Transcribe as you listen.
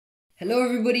Hello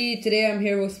everybody, today I'm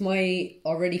here with my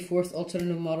already fourth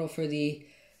alternative model for the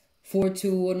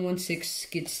 42116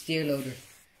 skid steer loader.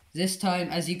 This time,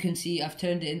 as you can see, I've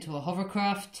turned it into a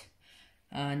hovercraft,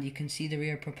 and you can see the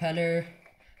rear propeller,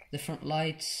 the front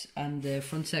lights and the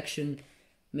front section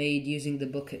made using the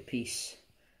bucket piece.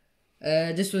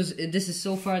 This is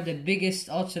so far the biggest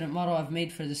alternate model I've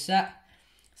made for the set,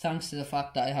 thanks to the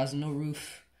fact that it has no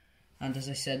roof, and as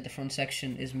I said, the front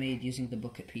section is made using the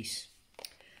bucket piece.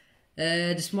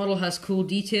 This model has cool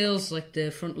details like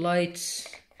the front lights,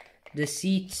 the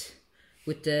seat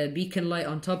with the beacon light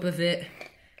on top of it,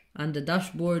 and the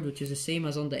dashboard, which is the same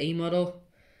as on the A model,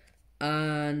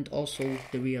 and also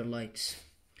the rear lights.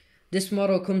 This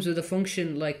model comes with a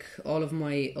function like all of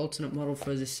my alternate model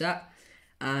for the set,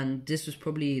 and this was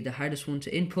probably the hardest one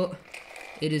to input.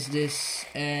 It is this,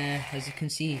 as you can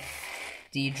see,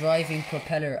 the driving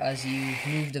propeller as you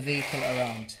move the vehicle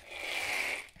around.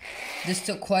 This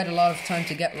took quite a lot of time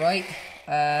to get right.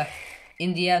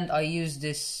 In the end, I used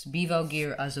this bevel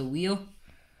gear as a wheel,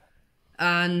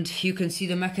 and you can see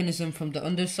the mechanism from the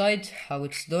underside, how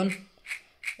it's done.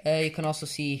 You can also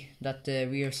see that the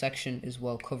rear section is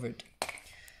well covered.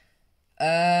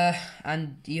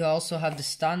 And you also have the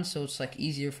stand, so it's like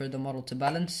easier for the model to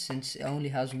balance since it only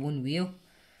has one wheel.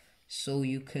 So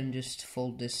you can just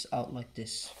fold this out like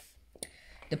this.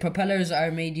 The propellers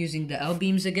are made using the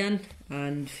L-beams again,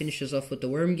 and finishes off with the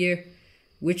worm gear,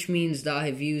 which means that I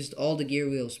have used all the gear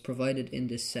wheels provided in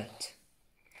this set.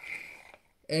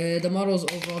 The model is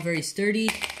overall very sturdy,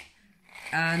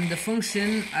 and the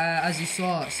function, as you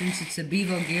saw, since it's a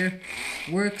bevel gear,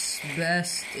 works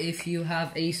best if you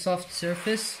have a soft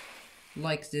surface,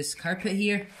 like this carpet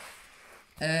here.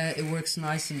 It works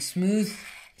nice and smooth.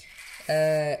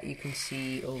 You can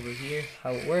see over here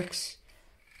how it works.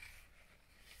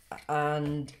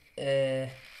 And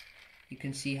you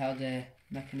can see how the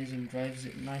mechanism drives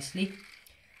it nicely.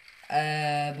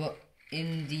 But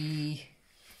in the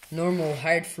normal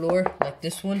hard floor like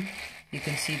this one, you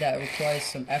can see that it requires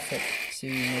some effort to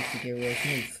make the gear wheels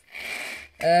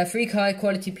move. Free high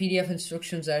quality PDF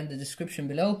instructions are in the description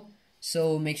below,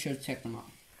 so make sure to check them out.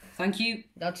 Thank you,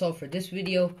 that's all for this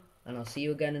video, and I'll see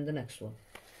you again in the next one.